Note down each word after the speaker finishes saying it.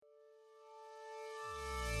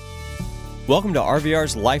Welcome to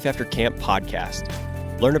RVR's Life After Camp podcast.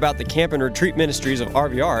 Learn about the camp and retreat ministries of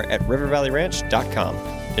RVR at rivervalleyranch.com.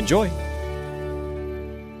 Enjoy.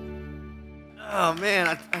 Oh,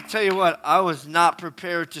 man, I tell you what, I was not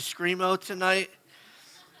prepared to screamo tonight.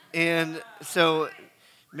 And so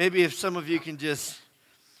maybe if some of you can just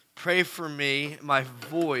pray for me, my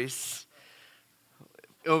voice,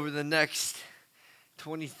 over the next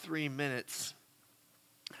 23 minutes,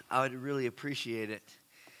 I would really appreciate it.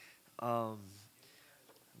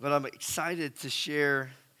 But I'm excited to share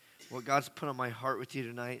what God's put on my heart with you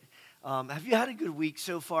tonight. Have you had a good week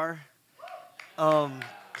so far?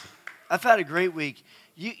 I've had a great week.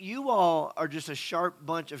 You all are just a sharp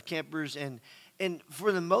bunch of campers, and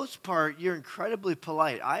for the most part, you're incredibly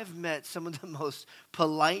polite. I've met some of the most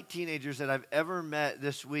polite teenagers that I've ever met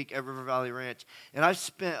this week at River Valley Ranch, and I've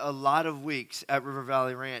spent a lot of weeks at River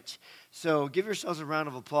Valley Ranch. So give yourselves a round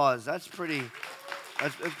of applause. That's pretty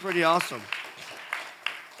awesome.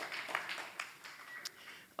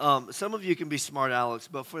 Some of you can be smart Alex,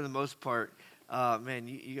 but for the most part, man,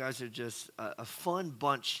 you guys are just a fun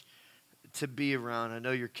bunch to be around. I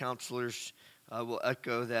know your counselors will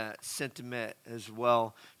echo that sentiment as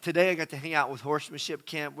well. Today I got to hang out with Horsemanship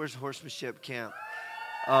Camp. Where's Horsemanship Camp?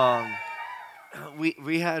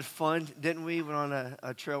 We had fun, didn't we? Went on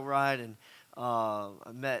a trail ride, and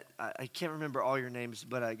I can't remember all your names,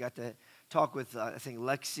 but I got to talk with, I think,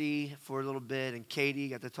 Lexi for a little bit, and Katie.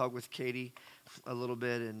 Got to talk with Katie a little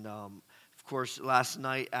bit, and of course, last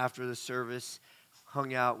night after the service,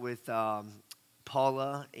 hung out with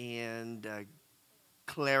Paula and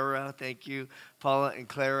Clara. Thank you, Paula and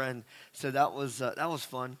Clara, and so that was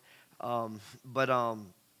fun. But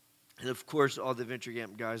of course, all the Venture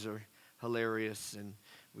Camp guys are hilarious, and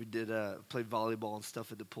we did played volleyball and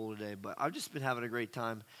stuff at the pool today. But I've just been having a great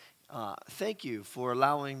time. Thank you for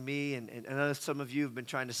allowing me, and I know some of you have been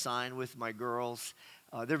trying to sign with my girls.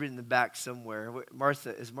 They're in the back somewhere.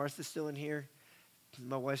 Is Martha still in here?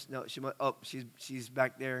 My wife's she's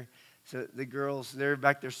back there. So the girls, they're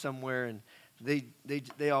back there somewhere, and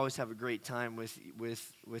they always have a great time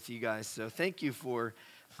with you guys. So thank you for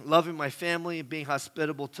loving my family and being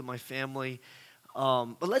hospitable to my family.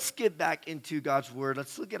 But let's get back into God's word.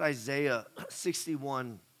 Let's look at Isaiah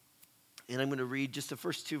 61, and I'm going to read just the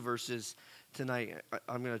first two verses tonight.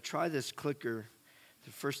 I'm going to try this clicker.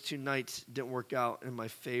 The first two nights didn't work out in my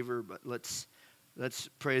favor, but let's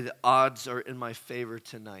pray the odds are in my favor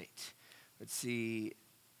tonight. Let's see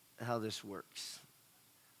how this works.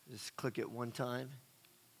 Just click it one time.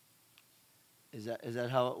 Is that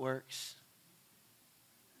how it works?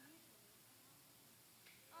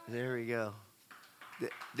 There we go.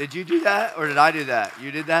 Did you do that, or did I do that?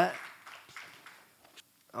 You did that?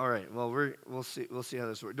 All right. Well, we'll see how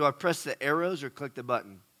this works. Do I press the arrows or click the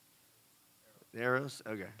button? The arrows?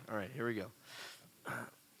 Okay. All right. Here we go.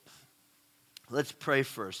 Let's pray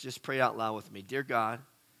first. Just pray out loud with me. Dear God,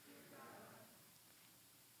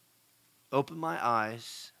 open my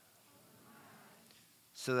eyes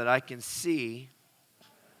so that I can see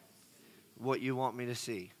what you want me to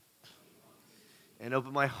see. And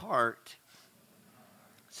open my heart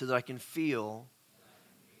so that I can feel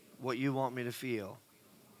what you want me to feel.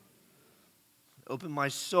 Open my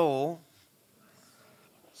soul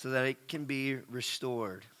so that it can be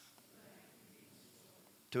restored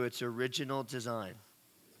to its original design.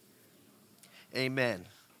 Amen.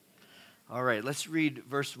 All right, let's read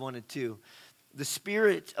verse 1 and 2. The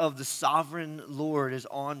Spirit of the sovereign Lord is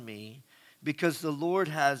on me because the Lord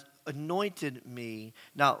has anointed me.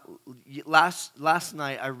 Now, last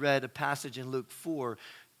night I read a passage in Luke 4.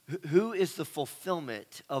 Who is the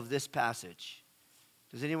fulfillment of this passage?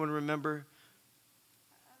 Does anyone remember?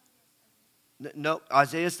 No,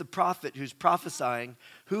 Isaiah is the prophet who's prophesying.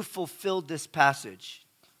 Who fulfilled this passage?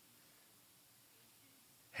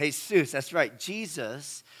 Jesus, that's right.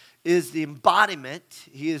 Jesus is the embodiment.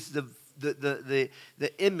 He is the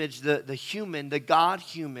image, the human, the God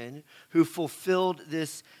human who fulfilled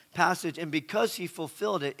this passage. And because he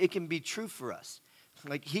fulfilled it, it can be true for us.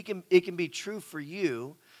 It can be true for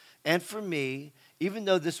you and for me, even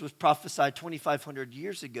though this was prophesied 2,500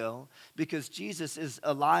 years ago, because Jesus is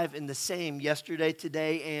alive and the same yesterday,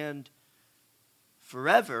 today, and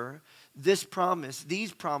forever. These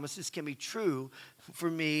promises can be true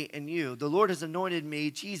for me and you. The Lord has anointed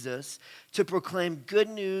me, Jesus, to proclaim good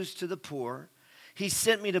news to the poor. He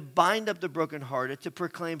sent me to bind up the brokenhearted, to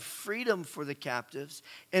proclaim freedom for the captives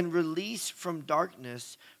and release from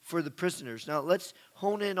darkness for the prisoners. Now let's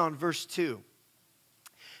hone in on verse 2.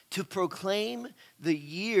 To proclaim the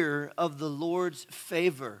year of the Lord's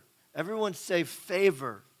favor. Everyone say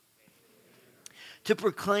favor. To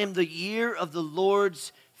proclaim the year of the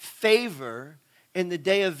Lord's favor in the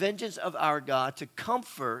day of vengeance of our God to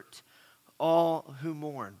comfort all who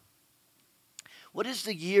mourn. What is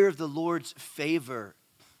the year of the Lord's favor?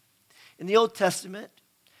 In the Old Testament,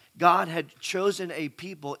 God had chosen a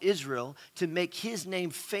people, Israel, to make his name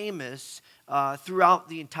famous throughout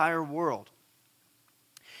the entire world.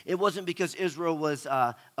 It wasn't because Israel was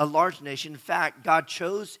a large nation. In fact, God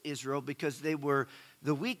chose Israel because they were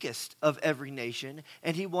the weakest of every nation,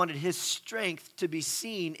 and he wanted his strength to be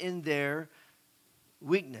seen in their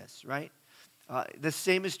weakness, right? The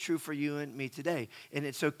same is true for you and me today. And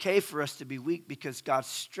it's okay for us to be weak because God's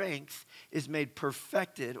strength is made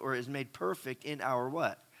perfected or is made perfect in our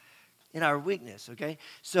what? In our weakness, okay?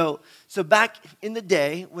 So back in the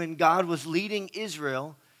day when God was leading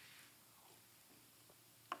Israel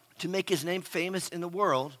to make his name famous in the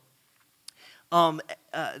world,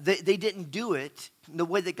 they didn't do it the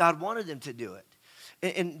way that God wanted them to do it.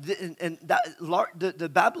 And the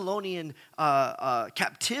Babylonian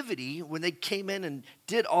captivity, when they came in and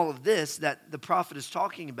did all of this that the prophet is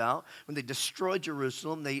talking about, when they destroyed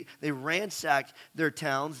Jerusalem, they ransacked their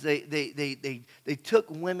towns, they took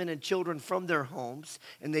women and children from their homes,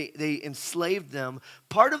 and they enslaved them.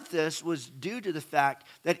 Part of this was due to the fact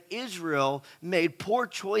that Israel made poor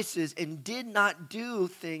choices and did not do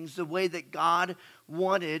things the way that God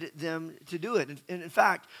wanted them to do it. And in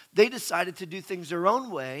fact, they decided to do things their own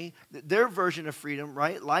way, their version of freedom,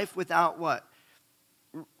 right? Life without what?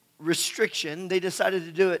 Restriction. They decided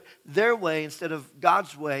to do it their way instead of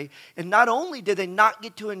God's way. And not only did they not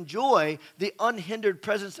get to enjoy the unhindered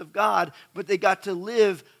presence of God, but they got to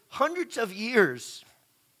live hundreds of years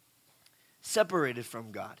separated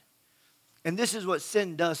from God. And this is what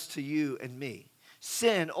sin does to you and me.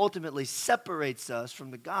 Sin ultimately separates us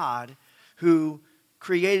from the God who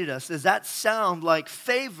created us. Does that sound like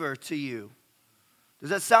favor to you? Does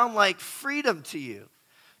that sound like freedom to you?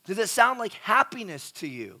 Does it sound like happiness to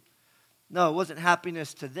you? No, it wasn't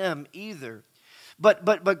happiness to them either.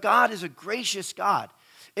 But God is a gracious God.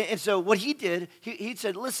 And so what he did, he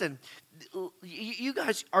said, listen, you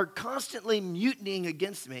guys are constantly mutinying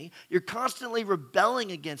against me. You're constantly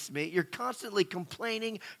rebelling against me. You're constantly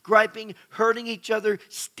complaining, griping, hurting each other,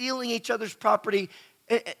 stealing each other's property.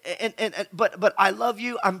 But I love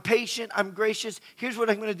you. I'm patient. I'm gracious. Here's what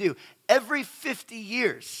I'm going to do. Every 50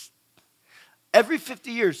 years,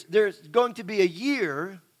 there's going to be a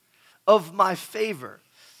year of my favor.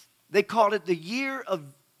 They called it the year of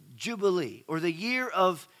Jubilee or the year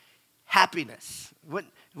of happiness.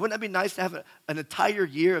 Wouldn't that be nice to have an entire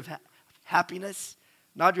year of happiness?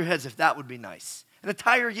 Nod your heads if that would be nice. An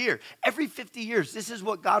entire year. Every 50 years, this is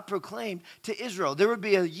what God proclaimed to Israel. There would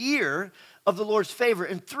be a year of the Lord's favor.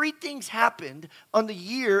 And three things happened on the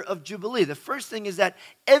year of Jubilee. The first thing is that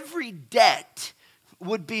every debt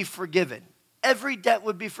would be forgiven. Every debt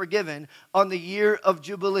would be forgiven on the year of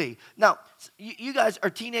Jubilee. Now, you guys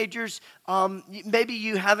are teenagers. Maybe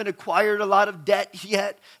you haven't acquired a lot of debt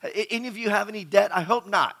yet. Any of you have any debt? I hope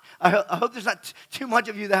not. I hope there's not too much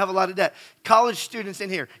of you that have a lot of debt. College students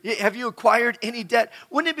in here, have you acquired any debt?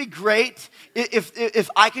 Wouldn't it be great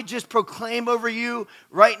if I could just proclaim over you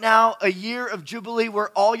right now a year of Jubilee where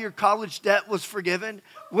all your college debt was forgiven?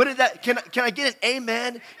 Wouldn't that? Can I get an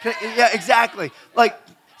amen? Yeah, exactly.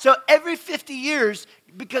 So every 50 years,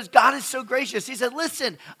 because God is so gracious, he said,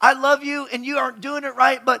 listen, I love you and you aren't doing it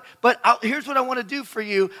right, but here's what I want to do for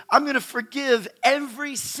you. I'm going to forgive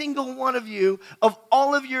every single one of you of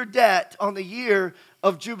all of your debt on the year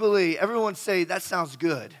of Jubilee. Everyone say, that sounds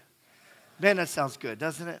good. Man, that sounds good,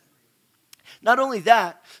 doesn't it? Not only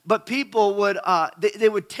that, but people would, they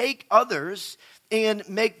would take others and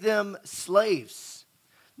make them slaves.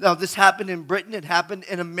 Now, this happened in Britain. It happened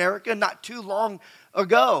in America not too long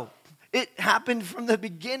ago. It happened from the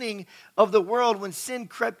beginning of the world when sin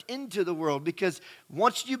crept into the world, because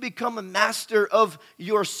once you become a master of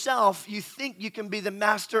yourself, you think you can be the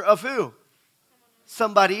master of who?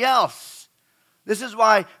 Somebody else. This is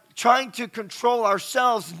why trying to control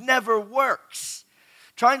ourselves never works.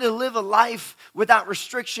 Trying to live a life without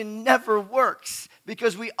restriction never works,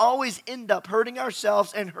 because we always end up hurting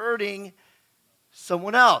ourselves and hurting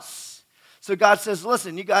someone else. So God says,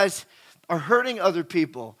 listen, you guys are hurting other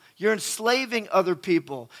people. You're enslaving other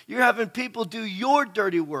people. You're having people do your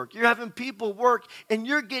dirty work. You're having people work and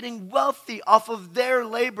you're getting wealthy off of their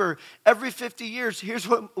labor. Every 50 years, here's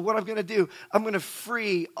what I'm going to do. I'm going to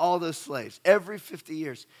free all those slaves every 50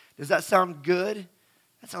 years. Does that sound good?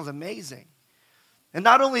 That sounds amazing. And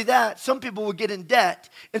not only that, some people would get in debt.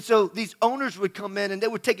 And so these owners would come in and they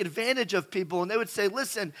would take advantage of people. And they would say,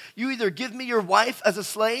 listen, you either give me your wife as a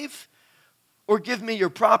slave or give me your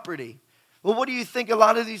property. Well, what do you think a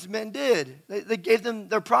lot of these men did? They gave them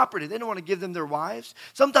their property. They didn't want to give them their wives.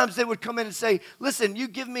 Sometimes they would come in and say, listen, you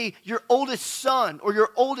give me your oldest son or your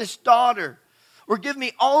oldest daughter, or give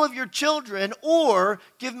me all of your children, or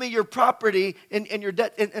give me your property and your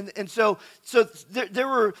debt. And so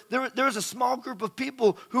there was a small group of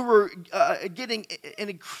people who were getting an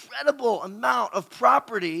incredible amount of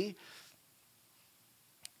property.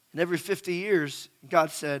 And every 50 years, God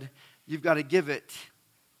said, you've got to give it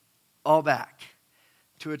all back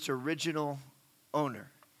to its original owner.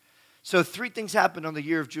 So 3 things happened on the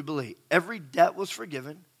year of Jubilee. Every debt was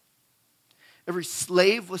forgiven. Every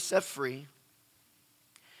slave was set free.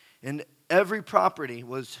 And every property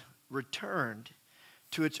was returned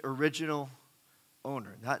to its original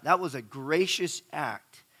owner. That was a gracious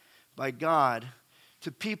act by God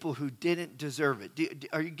to people who didn't deserve it.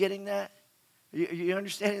 Are you getting that? Are you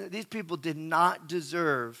understanding that? These people did not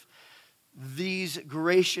deserve these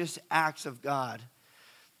gracious acts of God.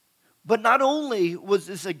 But not only was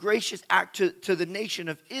this a gracious act to the nation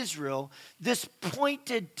of Israel, this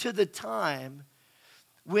pointed to the time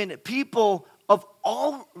when people of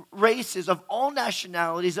all races, of all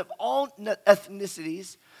nationalities, of all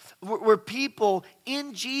ethnicities, where people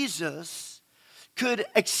in Jesus could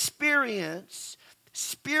experience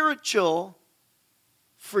spiritual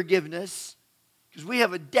forgiveness, because we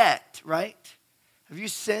have a debt, right? Have you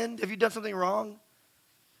sinned? Have you done something wrong?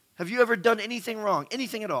 Have you ever done anything wrong?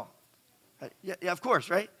 Anything at all? Yeah, of course,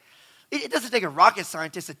 right? It doesn't take a rocket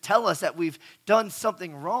scientist to tell us that we've done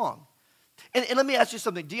something wrong. And let me ask you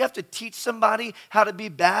something. Do you have to teach somebody how to be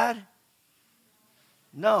bad?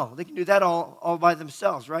 No, they can do that all by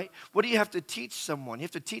themselves, right? What do you have to teach someone? You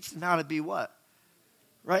have to teach them how to be what?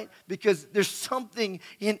 Right? Because there's something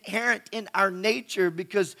inherent in our nature,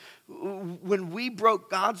 because when we broke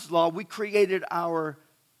God's law, we created our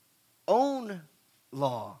own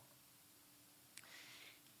law.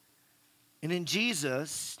 And in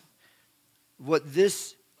Jesus, what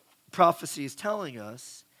this prophecy is telling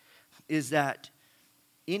us is that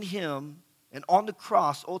in him and on the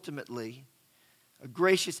cross, ultimately, a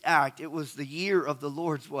gracious act, it was the year of the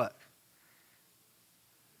Lord's what?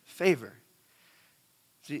 Favor.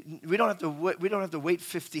 See, we don't have to wait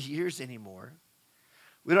 50 years anymore.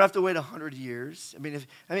 We don't have to wait 100 years.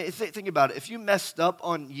 Think about it. If you messed up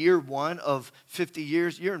on year 1 of 50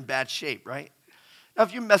 years, you're in bad shape, right? Now,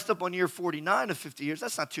 if you messed up on year 49 of 50 years,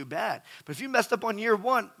 that's not too bad. But if you messed up on year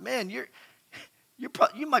 1, man, you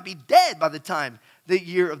might be dead by the time the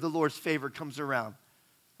year of the Lord's favor comes around,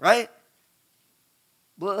 right?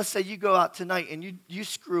 Well, let's say you go out tonight and you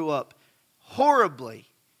screw up horribly.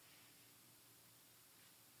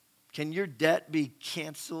 Can your debt be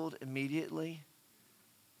canceled immediately?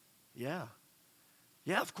 Yeah.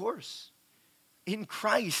 Yeah, of course. In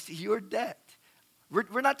Christ, your debt.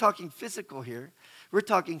 We're not talking physical here. We're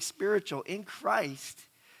talking spiritual. In Christ,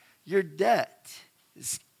 your debt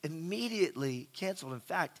is immediately canceled. In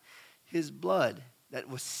fact, his blood that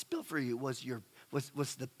was spilled for you was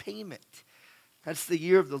the payment. That's the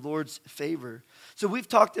year of the Lord's favor. So we've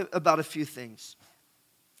talked about a few things.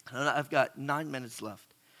 I've got 9 minutes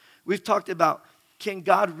left. We've talked about, can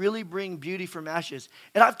God really bring beauty from ashes?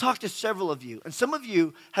 And I've talked to several of you. And some of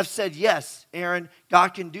you have said, yes, Aaron, God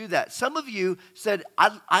can do that. Some of you said,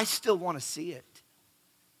 I still want to see it.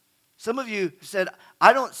 Some of you said,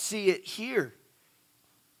 I don't see it here.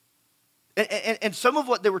 And some of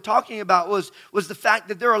what they were talking about was the fact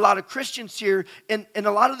that there are a lot of Christians here, and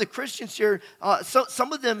a lot of the Christians here,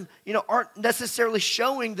 some of them, aren't necessarily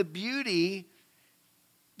showing the beauty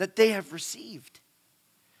that they have received.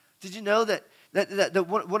 Did you know that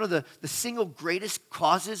one of the single greatest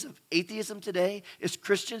causes of atheism today is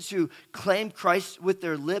Christians who claim Christ with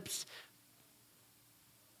their lips,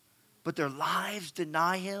 but their lives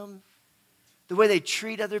deny him? The way they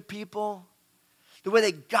treat other people, the way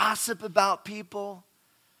they gossip about people,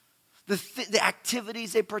 the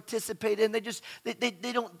activities they participate in,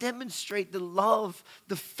 they don't demonstrate the love,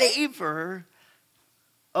 the favor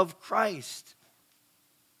of Christ.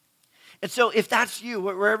 And so if that's you,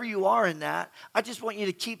 wherever you are in that, I just want you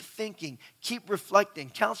to keep thinking, keep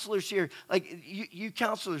reflecting. Counselors here, like you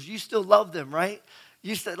counselors, you still love them, right?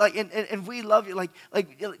 You still, and we love you.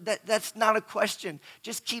 That's not a question.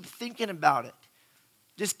 Just keep thinking about it.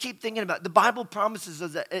 Just keep thinking about it. The Bible promises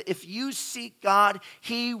us that if you seek God,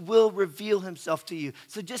 he will reveal himself to you.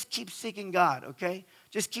 So just keep seeking God, okay?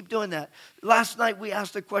 Just keep doing that. Last night we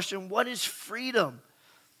asked the question, what is freedom?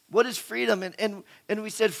 What is freedom? And we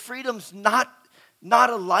said freedom's not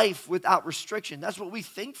a life without restriction. That's what we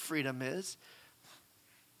think freedom is.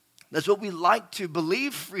 That's what we like to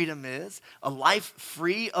believe freedom is, a life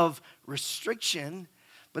free of restriction.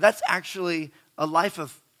 But that's actually a life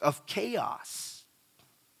of chaos.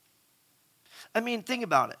 I mean, think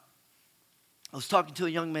about it. I was talking to a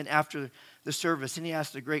young man after the service, and he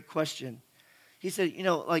asked a great question. He said,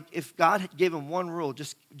 like if God gave him one rule,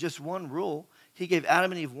 just one rule, he gave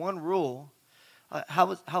Adam and Eve one rule, how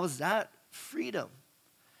was that freedom?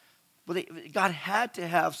 Well, God had to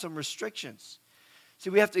have some restrictions. See,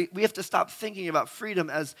 we have to stop thinking about freedom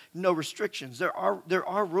as no restrictions. There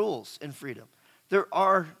are rules in freedom. There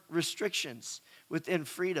are restrictions within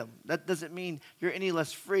freedom. That doesn't mean you're any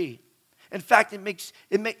less free. In fact,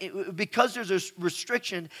 because there's a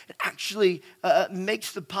restriction, it actually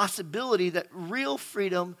makes the possibility that real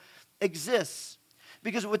freedom exists.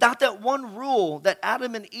 Because without that one rule that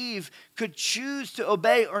Adam and Eve could choose to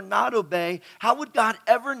obey or not obey, how would God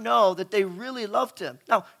ever know that they really loved him?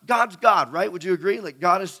 Now, God's God, right? Would you agree? Like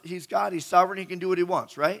he's God, he's sovereign, he can do what he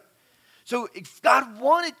wants, right? So if God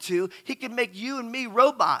wanted to, he could make you and me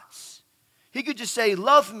robots. He could just say,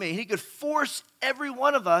 love me. He could force every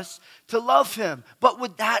one of us to love him. But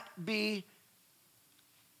would that be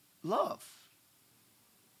love?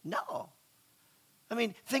 No. I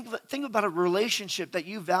mean, think about a relationship that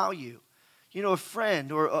you value. A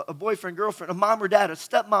friend or a boyfriend, girlfriend, a mom or dad, a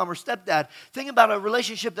stepmom or stepdad. Think about a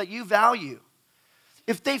relationship that you value.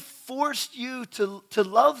 If they forced you to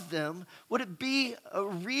love them, would it be a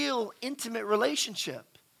real intimate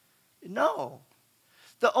relationship? No.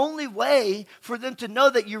 The only way for them to know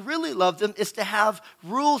that you really love them is to have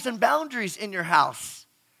rules and boundaries in your house,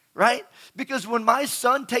 right? Because when my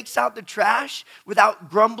son takes out the trash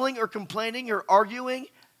without grumbling or complaining or arguing,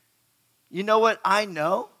 you know what I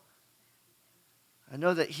know? I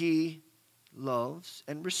know that he loves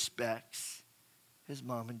and respects his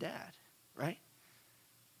mom and dad, right?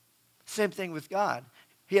 Same thing with God.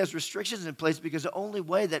 He has restrictions in place because the only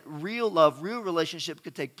way that real love, real relationship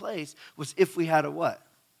could take place was if we had a what?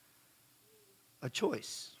 A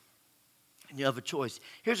choice. And you have a choice.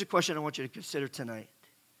 Here's a question I want you to consider tonight.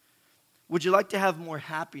 Would you like to have more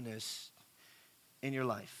happiness in your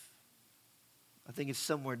life? I think it's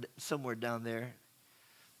somewhere down there.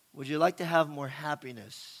 Would you like to have more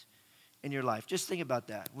happiness in your life? Just think about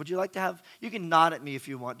that. Would you like to have, you can nod at me if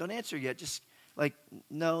you want. Don't answer yet. Just like,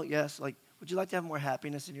 no, yes. Like, would you like to have more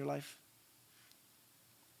happiness in your life?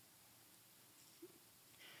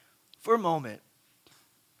 For a moment,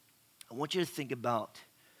 I want you to think about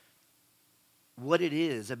what it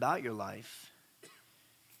is about your life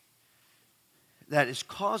that is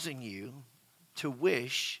causing you to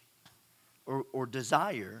wish or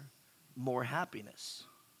desire more happiness.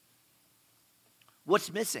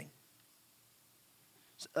 What's missing?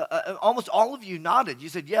 Almost all of you nodded. You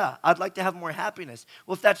said, yeah, I'd like to have more happiness.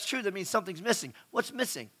 Well, if that's true, that means something's missing. What's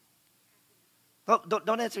missing? Oh,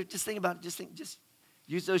 don't answer. Just think about it. Just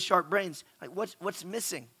use those sharp brains. Like, what's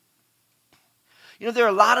missing? There are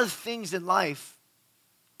a lot of things in life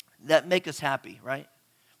that make us happy, right?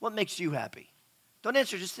 What makes you happy? Don't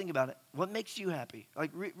answer, just think about it. What makes you happy?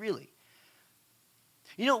 Like, really?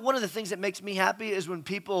 One of the things that makes me happy is when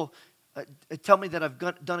people tell me that I've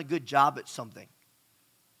done a good job at something.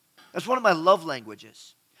 That's one of my love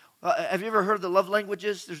languages. Have you ever heard of the love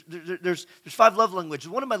languages? There's 5 love languages.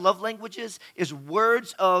 One of my love languages is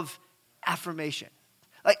words of affirmation.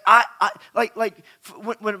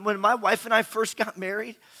 When my wife and I first got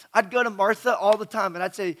married, I'd go to Martha all the time and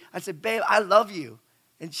I'd say, babe, I love you.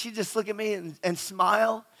 And she'd just look at me and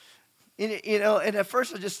smile. And at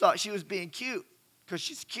first I just thought she was being cute because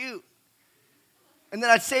she's cute. And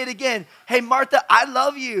then I'd say it again, hey, Martha, I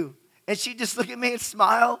love you. And she'd just look at me and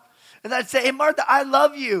smile. And I'd say, hey, Martha, I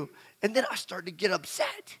love you. And then I started to get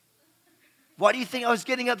upset. Why do you think I was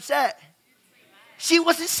getting upset? She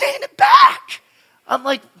wasn't saying it back. I'm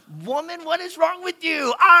like, woman, what is wrong with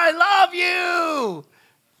you? I love you.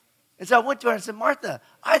 And so I went to her and said, Martha,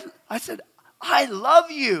 I said, I love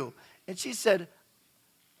you. And she said,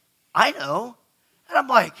 I know. And I'm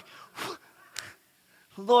like,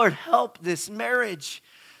 Lord, help this marriage.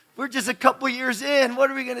 We're just a couple years in. What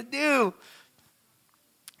are we going to do?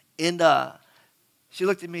 And she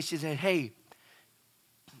looked at me. She said, hey,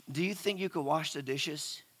 do you think you could wash the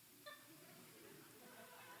dishes?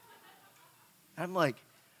 I'm like,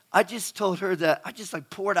 I just told her that I just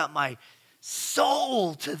poured out my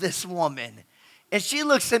soul to this woman. And she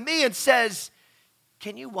looks at me and says,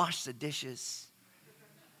 can you wash the dishes?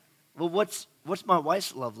 Well, what's my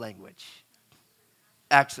wife's love language?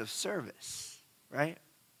 Acts of service, right?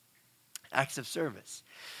 Acts of service.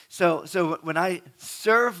 So when I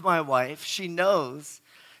serve my wife, she knows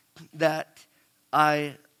that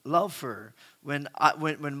I love her. When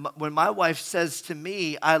my wife says to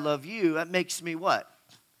me, I love you, that makes me what?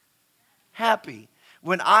 Happy.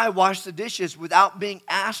 When I wash the dishes without being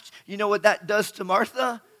asked, you know what that does to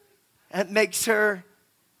Martha? It makes her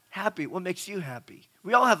happy. What makes you happy?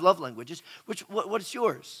 We all have love languages. What's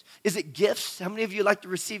yours? Is it gifts? How many of you like to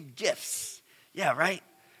receive gifts? Yeah, right?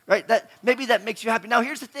 Right? Maybe that makes you happy. Now,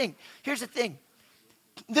 here's the thing.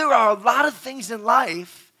 There are a lot of things in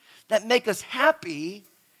life that make us happy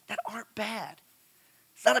that aren't bad.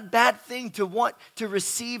 It's not a bad thing to want to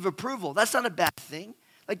receive approval. That's not a bad thing.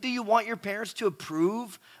 Like, do you want your parents to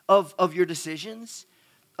approve of your decisions?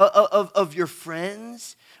 Of your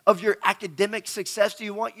friends, of your academic success?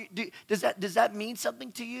 Does that mean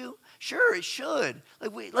something to you? Sure, it should.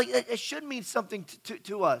 It should mean something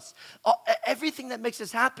to us. Everything that makes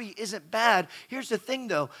us happy isn't bad. Here's the thing,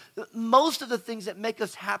 though. Most of the things that make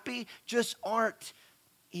us happy just aren't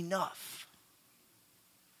enough.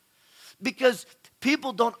 Because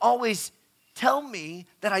people don't always tell me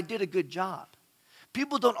that I did a good job.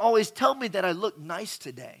 People don't always tell me that I look nice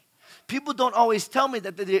today. People don't always tell me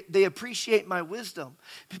that they appreciate my wisdom.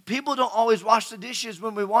 People don't always wash the dishes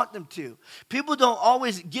when we want them to. People don't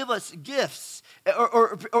always give us gifts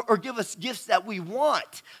or give us gifts that we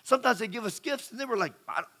want. Sometimes they give us gifts and then we're like,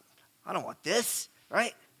 I don't want this,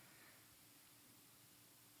 right?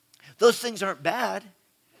 Those things aren't bad.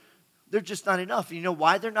 They're just not enough. And you know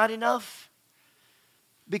why they're not enough?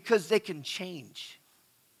 Because they can change.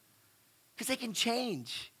 Because they can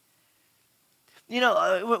change. You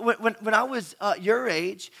know, when I was your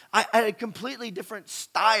age, I had a completely different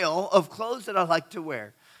style of clothes that I like to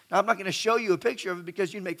wear. Now, I'm not going to show you a picture of it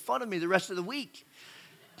because you'd make fun of me the rest of the week.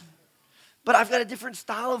 But I've got a different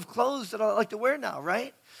style of clothes that I like to wear now,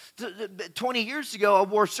 right? 20 years ago, I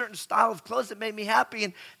wore a certain style of clothes that made me happy,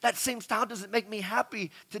 and that same style doesn't make me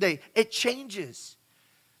happy today. It changes.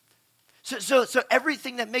 So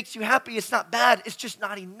everything that makes you happy, it's not bad, it's just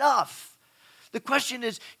not enough. The question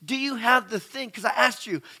is, do you have the thing? Because I asked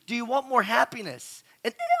you, do you want more happiness?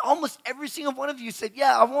 And almost every single one of you said,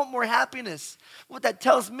 yeah, I want more happiness. What that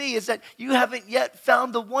tells me is that you haven't yet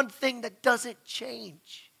found the one thing that doesn't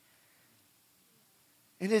change.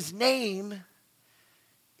 And his name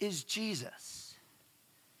is Jesus.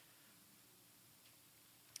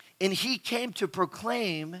 And he came to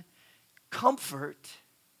proclaim comfort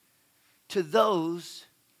to those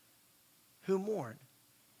who mourn.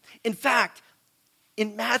 In fact,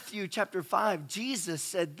 in Matthew chapter 5, Jesus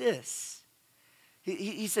said this.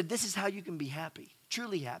 He said, this is how you can be happy,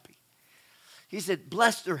 truly happy. He said,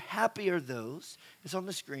 blessed or happy are those, it's on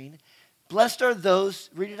the screen, blessed are those,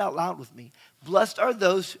 read it out loud with me, blessed are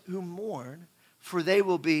those who mourn, for they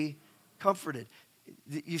will be comforted.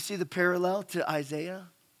 You see the parallel to Isaiah?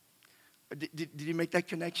 Did you make that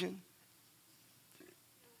connection?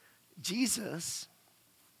 Jesus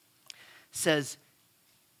says,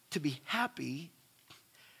 to be happy,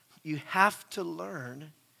 you have to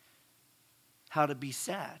learn how to be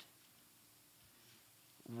sad.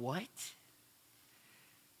 What?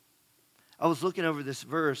 I was looking over this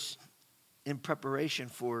verse in preparation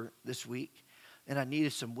for this week, and I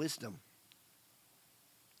needed some wisdom.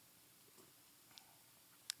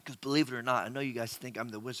 Because believe it or not, I know you guys think I'm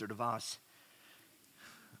the Wizard of Oz,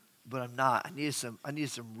 but I'm not. I needed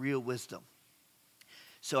some real wisdom.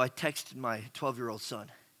 So I texted my 12-year-old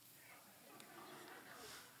son.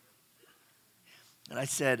 And I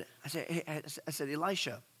said,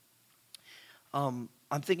 Elisha, I'm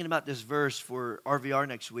thinking about this verse for RVR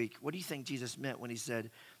next week. What do you think Jesus meant when he said,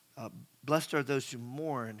 blessed are those who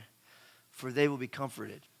mourn, for they will be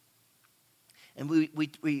comforted? And we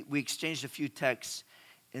exchanged a few texts,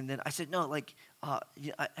 and then I said, no,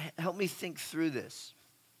 help me think through this.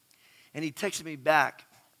 And he texted me back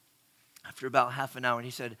after about half an hour, and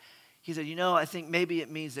he said, I think maybe it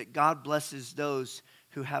means that God blesses those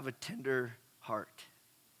who have a tender heart.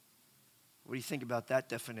 What do you think about that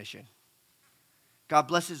definition? God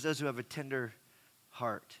blesses those who have a tender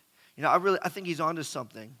heart. I think he's onto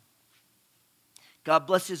something. God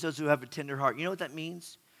blesses those who have a tender heart. You know what that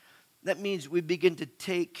means? That means we begin to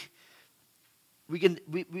think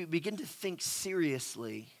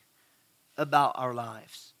seriously about our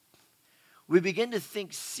lives. We begin to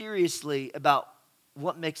think seriously about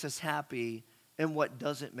what makes us happy and what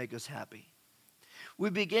doesn't make us happy. We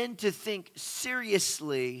begin to think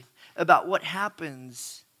seriously about what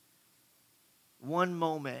happens one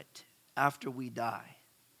moment after we die.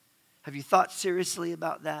 Have you thought seriously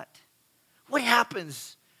about that? What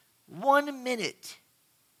happens 1 minute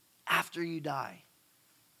after you die?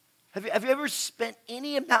 Have you ever spent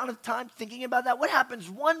any amount of time thinking about that? What happens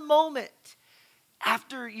one moment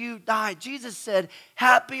after you die? Jesus said,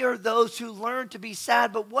 happy are those who learn to be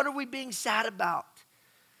sad, but what are we being sad about?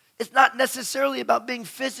 It's not necessarily about being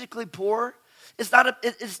physically poor.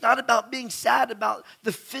 It's not about being sad about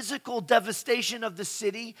the physical devastation of the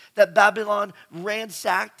city that Babylon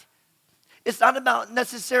ransacked. It's not about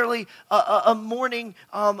necessarily a mourning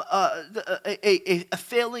a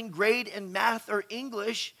failing grade in math or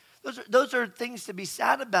English. Those are things to be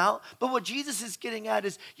sad about. But what Jesus is getting at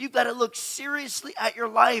is you've got to look seriously at your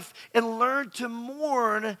life and learn to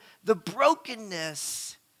mourn the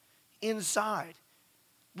brokenness inside.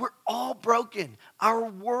 We're all broken. Our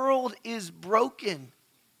world is broken.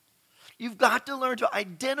 You've got to learn to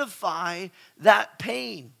identify that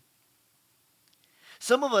pain.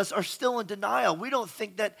 Some of us are still in denial. We don't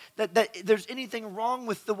think that there's anything wrong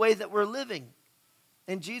with the way that we're living.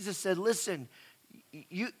 And Jesus said, listen,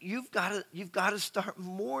 you've got to start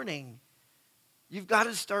mourning. You've got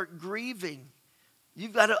to start grieving.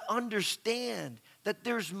 You've got to understand that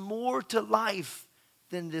there's more to life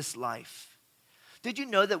than this life. Did you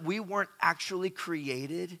know that we weren't actually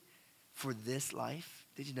created for this life?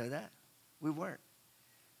 Did you know that? We weren't.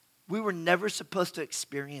 We were never supposed to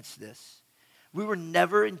experience this. We were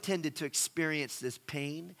never intended to experience this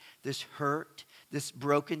pain, this hurt, this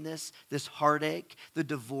brokenness, this heartache, the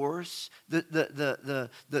divorce, the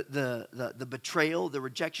betrayal, the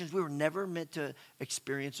rejections. We were never meant to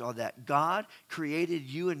experience all that. God created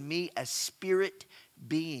you and me as spirit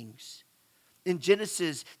beings. In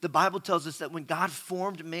Genesis, the Bible tells us that when God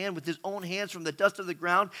formed man with his own hands from the dust of the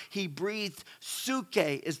ground, he breathed suke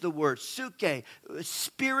is the word, suke,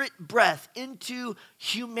 spirit breath into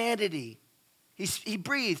humanity. He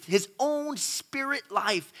breathed his own spirit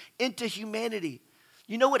life into humanity.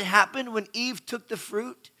 You know what happened when Eve took the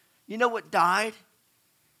fruit? You know what died?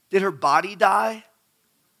 Did her body die?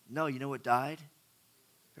 No, you know what died?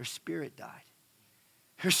 Her spirit died.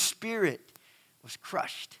 Her spirit was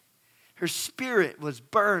crushed. Her spirit was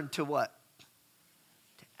burned to what?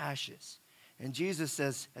 To ashes. And Jesus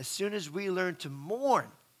says, as soon as we learn to mourn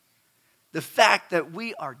the fact that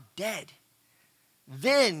we are dead,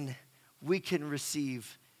 then we can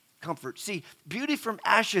receive comfort. See, beauty from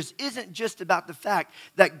ashes isn't just about the fact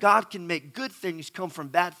that God can make good things come from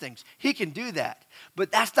bad things. He can do that.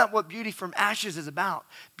 But that's not what beauty from ashes is about.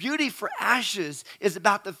 Beauty for ashes is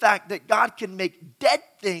about the fact that God can make dead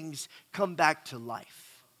things come back to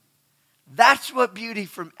life. That's what beauty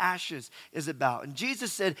from ashes is about. And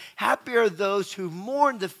Jesus said, happy are those who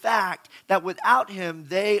mourn the fact that without him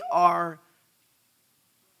they are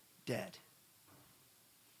dead.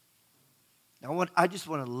 Now, I just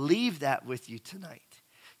want to leave that with you tonight.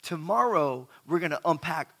 Tomorrow, we're going to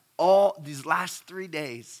unpack all these last 3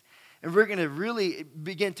 days, and we're going to really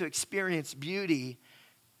begin to experience beauty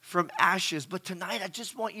from ashes. But tonight, I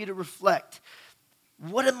just want you to reflect.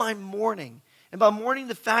 What am I mourning? Am I mourning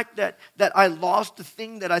the fact that I lost the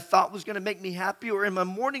thing that I thought was going to make me happy? Or am I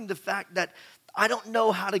mourning the fact that I don't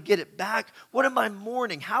know how to get it back? What am I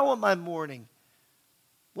mourning? How am I mourning?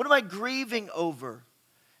 What am I grieving over?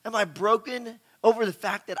 Am I broken over the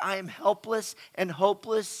fact that I am helpless and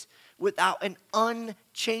hopeless without an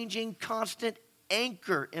unchanging, constant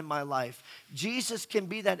anchor in my life? Jesus can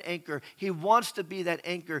be that anchor. He wants to be that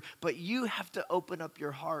anchor, but you have to open up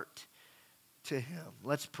your heart to him.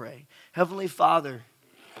 Let's pray. Heavenly Father,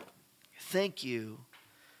 thank you.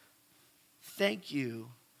 Thank you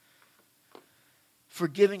for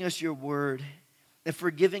giving us your word and for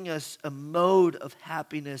giving us a mode of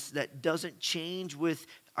happiness that doesn't change with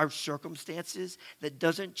our circumstances, that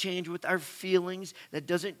doesn't change with our feelings, that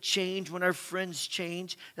doesn't change when our friends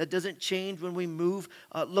change, that doesn't change when we move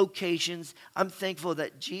locations. I'm thankful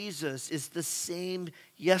that Jesus is the same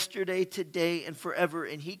yesterday, today, and forever,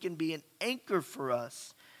 and he can be an anchor for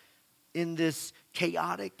us in this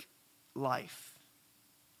chaotic life.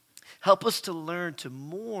 Help us to learn to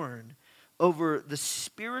mourn over the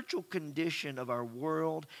spiritual condition of our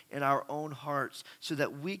world and our own hearts so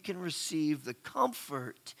that we can receive the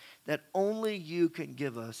comfort that only you can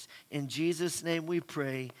give us. In Jesus' name we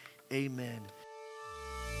pray, amen.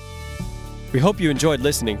 We hope you enjoyed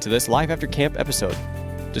listening to this Life After Camp episode.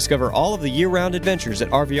 Discover all of the year-round adventures at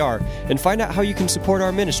RVR and find out how you can support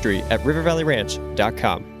our ministry at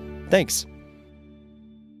rivervalleyranch.com. Thanks.